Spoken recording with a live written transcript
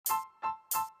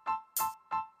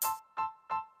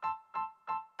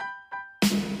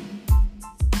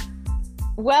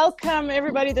Welcome,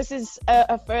 everybody. This is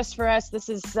a first for us. This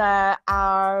is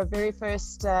our very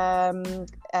first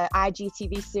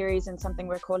IGTV series and something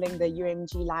we're calling the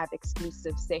UMG Live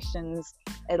Exclusive Sessions.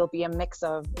 It'll be a mix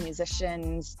of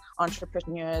musicians,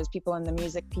 entrepreneurs, people in the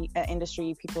music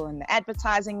industry, people in the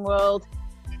advertising world.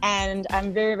 And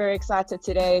I'm very, very excited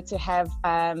today to have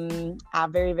our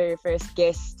very, very first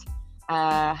guest,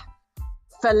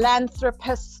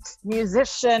 philanthropist,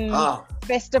 musician,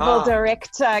 festival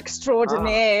director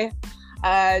extraordinaire,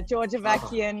 George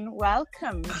Avakian.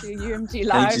 Welcome to UMG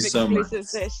Live Exclusive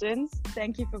Sessions.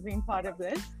 Thank you for being part of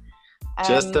this.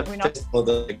 Just a festival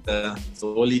that's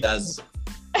all he does.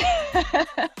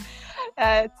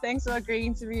 Thanks for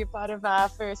agreeing to be a part of our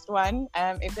first one.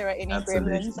 If there are any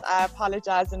gremlins, I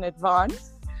apologize in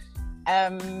advance.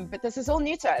 But this is all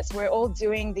new to us. We're all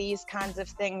doing these kinds of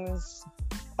things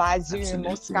by Zoom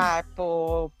or Skype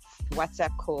or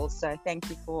WhatsApp calls. So thank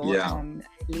you for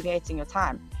alleviating your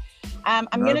time. I'm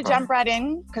going to jump right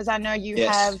in because I know you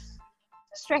have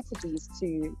strategies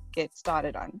to get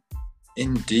started on.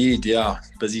 Indeed, yeah.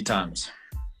 Busy times.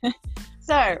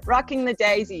 So, Rocking the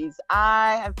Daisies.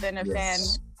 I have been a fan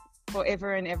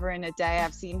forever and ever and a day.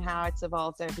 I've seen how it's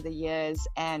evolved over the years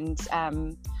and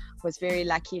was very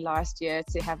lucky last year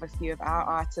to have a few of our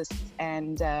artists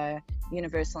and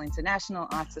Universal International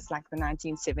artists like the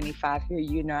 1975, who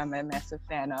you know I'm a massive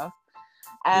fan of.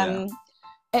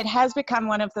 It has become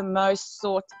one of the most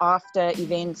sought after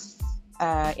events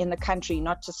in the country,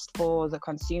 not just for the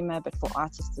consumer, but for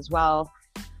artists as well.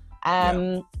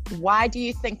 Why do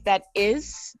you think that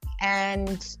is?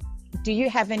 And do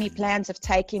you have any plans of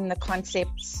taking the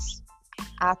concepts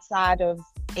outside of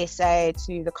SA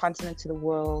to the continent, to the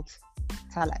world?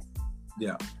 Tell us.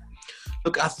 Yeah.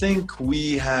 Look, I think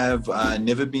we have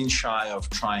never been shy of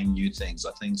trying new things.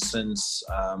 I think since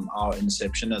our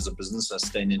inception as a business,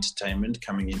 Sustain Entertainment,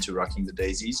 coming into Rocking the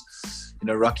Daisies,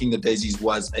 Rocking the Daisies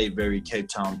was a very Cape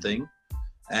Town thing.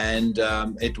 And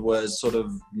it was sort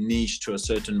of niche to a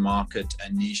certain market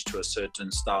and niche to a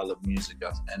certain style of music.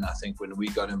 And I think when we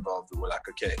got involved, we were like,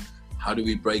 okay, how do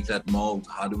we break that mold?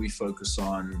 How do we focus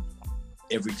on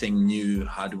everything new?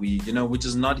 How do we, which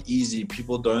is not easy.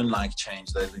 People don't like change.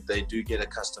 They do get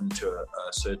accustomed to a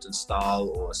certain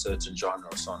style or a certain genre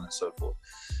or so on and so forth.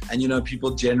 And,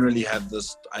 people generally have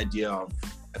this idea of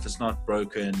if it's not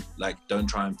broken, like, don't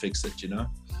try and fix it,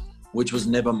 which was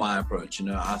never my approach.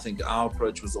 I think our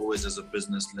approach was always, as a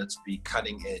business, let's be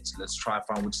cutting edge. Let's try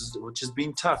find, which has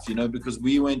been tough, because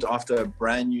we went after a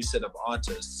brand new set of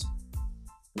artists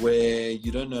where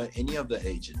you don't know any of the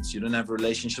agents. You don't have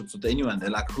relationships with anyone. They're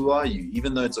like, who are you?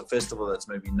 Even though it's a festival that's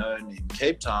maybe known in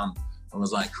Cape Town, I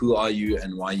was like, who are you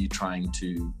and why are you trying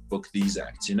to book these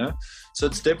acts, So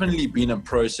it's definitely been a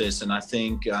process. And I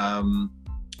think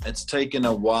it's taken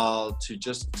a while to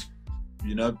just,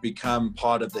 become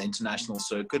part of the international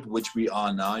circuit, which we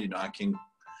are now. I can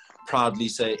proudly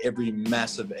say every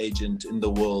massive agent in the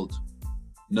world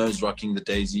knows Rocking the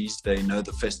Daisies. They know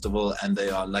the festival, and they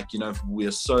are like, we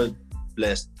are so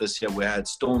blessed. This year we had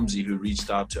Stormzy, who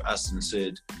reached out to us and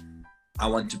said, I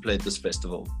want to play at this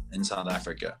festival in South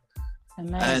Africa.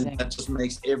 Amazing. And that just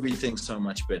makes everything so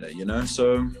much better,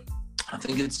 So I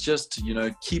think it's just,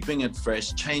 keeping it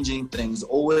fresh, changing things,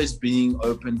 always being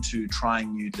open to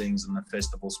trying new things in the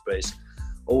festival space.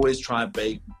 Always try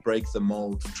break the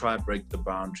mold, try break the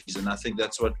boundaries. And I think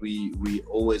that's what we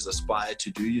always aspire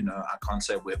to do. I can't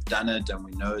say we've done it and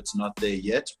we know it's not there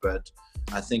yet, but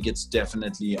I think it's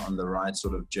definitely on the right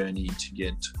sort of journey to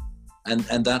get.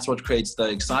 And that's what creates the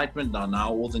excitement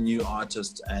now all the new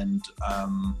artists and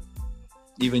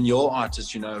even your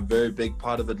artists, a very big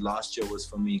part of it last year was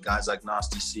for me, guys like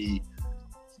Nasty C,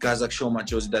 guys like Shawn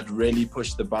Machozi that really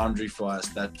pushed the boundary for us,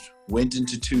 that went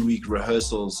into 2-week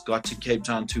rehearsals, got to Cape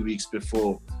Town 2 weeks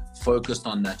before, focused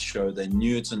on that show. They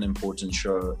knew it's an important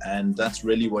show, and that's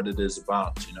really what it is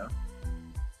about,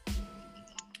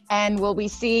 And will we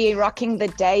see Rocking the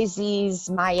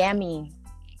Daisies Miami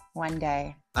one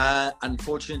day?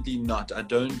 Unfortunately not. I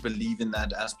don't believe in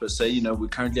that as per se. We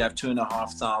currently have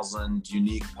 2,500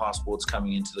 unique passports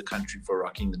coming into the country for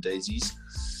Rocking the Daisies.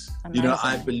 Amazing.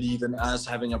 I believe in us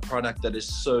having a product that is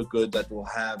so good that will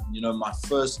have, my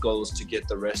first goal is to get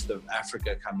the rest of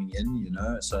Africa coming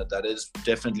in, so that is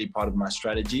definitely part of my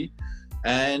strategy.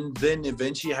 And then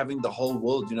eventually having the whole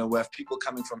world, we have people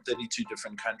coming from 32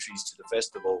 different countries to the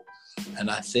festival. And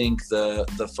I think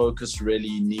the focus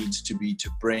really needs to be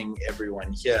to bring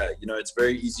everyone here. It's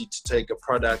very easy to take a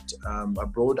product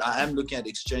abroad. I am looking at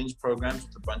exchange programs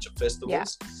with a bunch of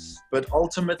festivals. But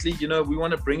ultimately, we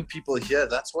want to bring people here.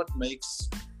 That's what makes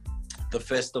the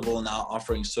festival and our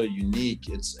offering so unique.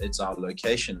 It's our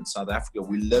location in South Africa.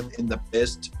 We live in the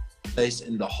best place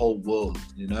in the whole world,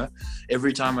 you know.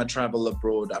 Every time I travel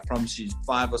abroad, I promise you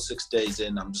 5 or 6 days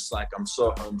in, I'm just like, I'm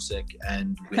so homesick.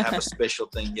 And we have a special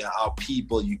thing here. Our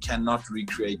people, you cannot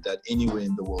recreate that anywhere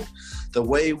in the world. The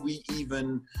way we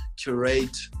even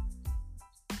curate.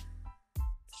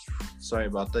 Sorry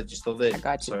about that. You still there? I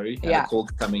got you. Sorry. Yeah. A call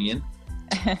coming in.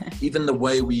 Even the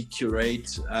way we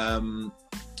curate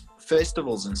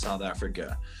festivals in South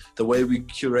Africa, the way we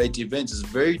curate events is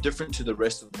very different to the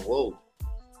rest of the world.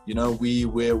 You know,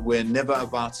 we're never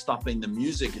about stopping the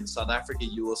music. In South Africa,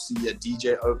 you will see a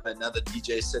DJ over another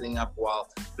DJ setting up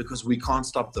because we can't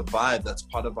stop the vibe. That's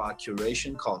part of our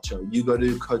curation culture. You go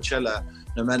to Coachella,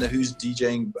 no matter who's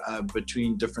DJing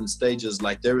between different stages,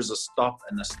 like there is a stop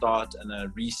and a start and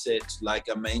a reset, like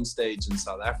a main stage in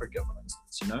South Africa, for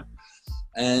instance, you know?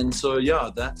 And so, yeah,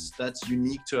 that's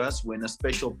unique to us. We're in a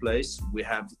special place. We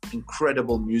have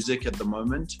incredible music at the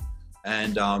moment.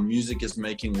 And our music is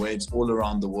making waves all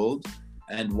around the world.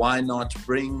 And why not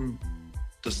bring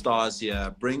the stars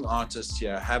here, bring artists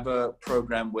here, have a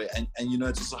program where, and you know,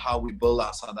 it's also how we build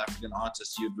our South African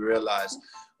artists. You'd realize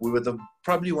we were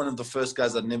probably one of the first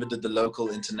guys that never did the local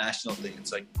international thing.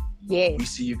 It's like, yes, we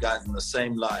see you guys in the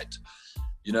same light.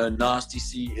 You know, Nasty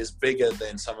C is bigger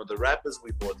than some of the rappers we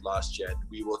bought last year.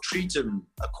 We will treat him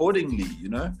accordingly, you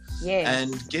know, yes,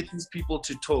 and get these people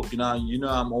to talk. You know,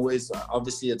 I'm always,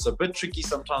 obviously it's a bit tricky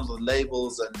sometimes with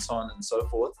labels and so on and so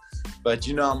forth. But,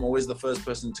 you know, I'm always the first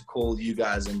person to call you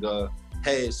guys and go,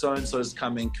 hey, so-and-so is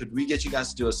coming. Could we get you guys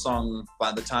to do a song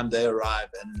by the time they arrive?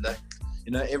 And, like,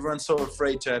 you know, everyone's so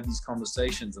afraid to have these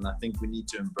conversations. And I think we need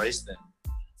to embrace them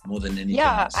more than anything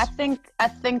else. I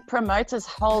think promoters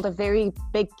hold a very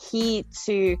big key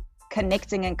to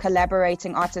connecting and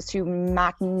collaborating artists who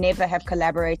might never have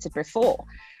collaborated before.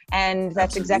 And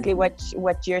that's exactly what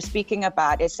you're speaking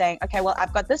about, is saying, okay, well,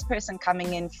 I've got this person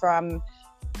coming in from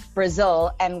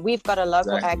Brazil and we've got a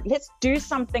local act. Let's do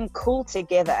something cool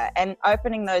together, and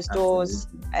opening those doors.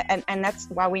 And that's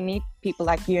why we need people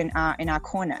like you in our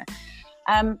corner.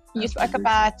 You spoke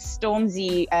about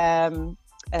Stormzy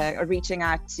reaching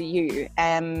out to you.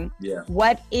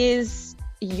 What is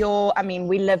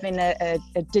we live in a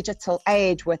digital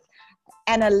age with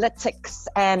analytics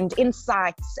and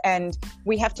insights, and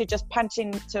we have to just punch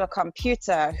into a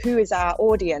computer who is our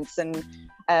audience, and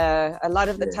a lot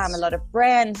of the time a lot of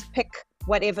brands pick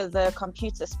whatever the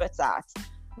computer spits out,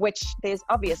 which there's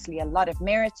obviously a lot of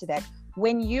merit to that.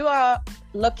 When you are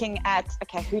looking at,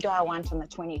 okay, who do I want on the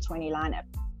 2020 lineup,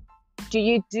 do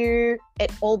you do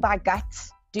it all by gut?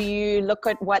 Do you look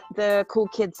at what the cool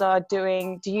kids are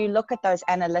doing? Do you look at those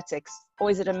analytics? Or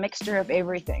is it a mixture of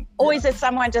everything? Or is it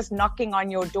someone just knocking on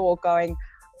your door going,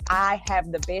 I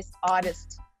have the best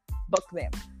artist, book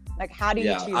them? Like, how do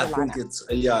you choose a lineup?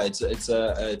 I think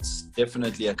it's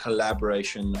definitely a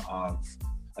collaboration of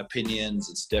opinions.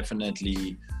 It's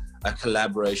definitely a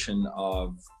collaboration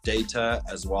of data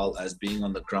as well as being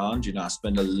on the ground. You know, I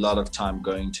spend a lot of time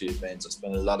going to events. I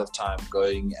spend a lot of time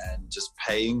going and just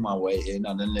paying my way in.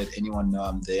 I don't let anyone know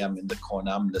I'm there. I'm in the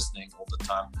corner. I'm listening all the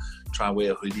time. Try to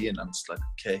wear a hoodie and I'm just like,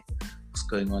 okay, what's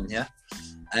going on here?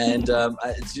 And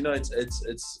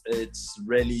it's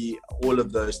really all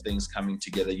of those things coming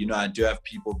together. You know, I do have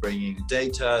people bringing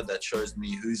data that shows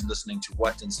me who's listening to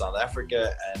what in South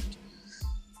Africa and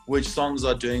which songs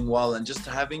are doing well, and just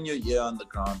having your ear on the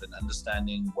ground and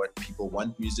understanding what people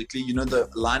want musically. You know, the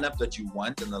lineup that you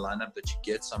want and the lineup that you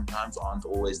get sometimes aren't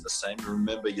always the same.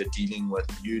 Remember, you're dealing with,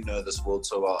 you know, this world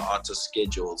so well, artist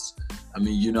schedules. I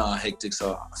mean, you know how hectic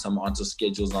some artist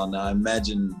schedules are now.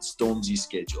 Imagine Stormzy's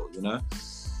schedule, you know,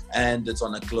 and it's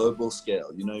on a global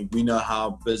scale. You know, we know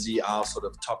how busy our sort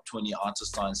of top 20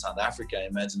 artists are in South Africa.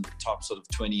 Imagine the top sort of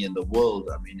 20 in the world.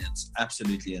 I mean, it's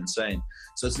absolutely insane.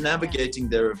 So it's navigating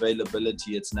their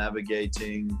availability. It's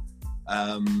navigating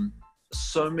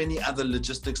so many other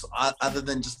logistics other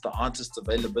than just the artist's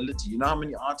availability. You know how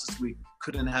many artists we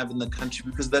couldn't have in the country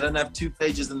because they don't have 2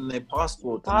 pages in their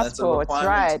passport. And that's a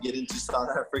requirement to get into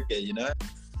South Africa, you know?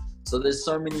 So there's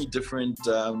so many different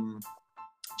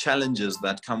challenges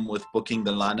that come with booking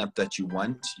the lineup that you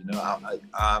want. You know,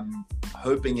 I'm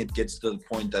hoping it gets to the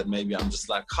point that maybe I'm just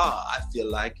like, I feel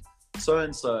like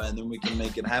so-and-so, and then we can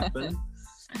make it happen.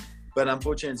 But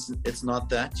unfortunately, it's not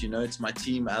that. You know, it's my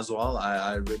team as well.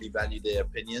 I really value their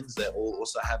opinions. They all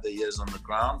also have their ears on the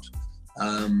ground.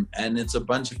 And it's a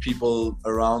bunch of people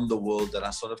around the world that I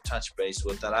sort of touch base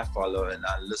with, that I follow, and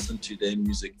I listen to their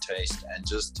music taste and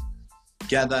just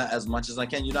gather as much as I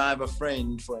can. You know, I have a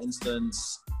friend, for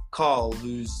instance, Carl,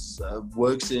 who's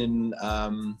works in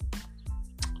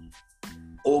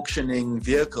auctioning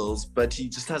vehicles, but he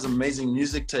just has amazing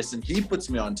music taste, and he puts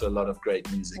me onto a lot of great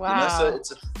music. Wow.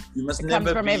 So you must it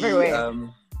never comes from be everywhere.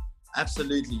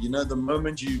 Absolutely. The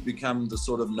moment you become the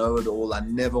sort of know-it-all, I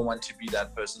never want to be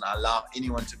that person. I allow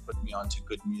anyone to put me onto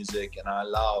good music, and I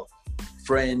allow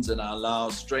friends and I allow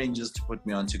strangers to put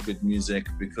me onto good music,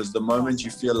 because the moment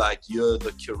you feel like you're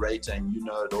the curator and you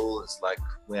know it all, it's like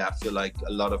where I feel like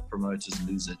a lot of promoters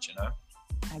lose it,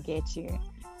 I get you.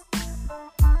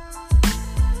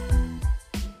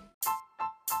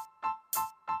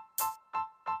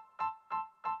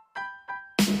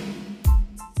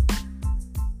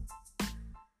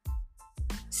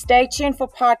 Stay tuned for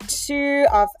part 2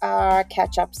 of our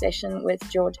catch-up session with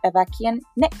George Avakian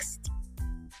next.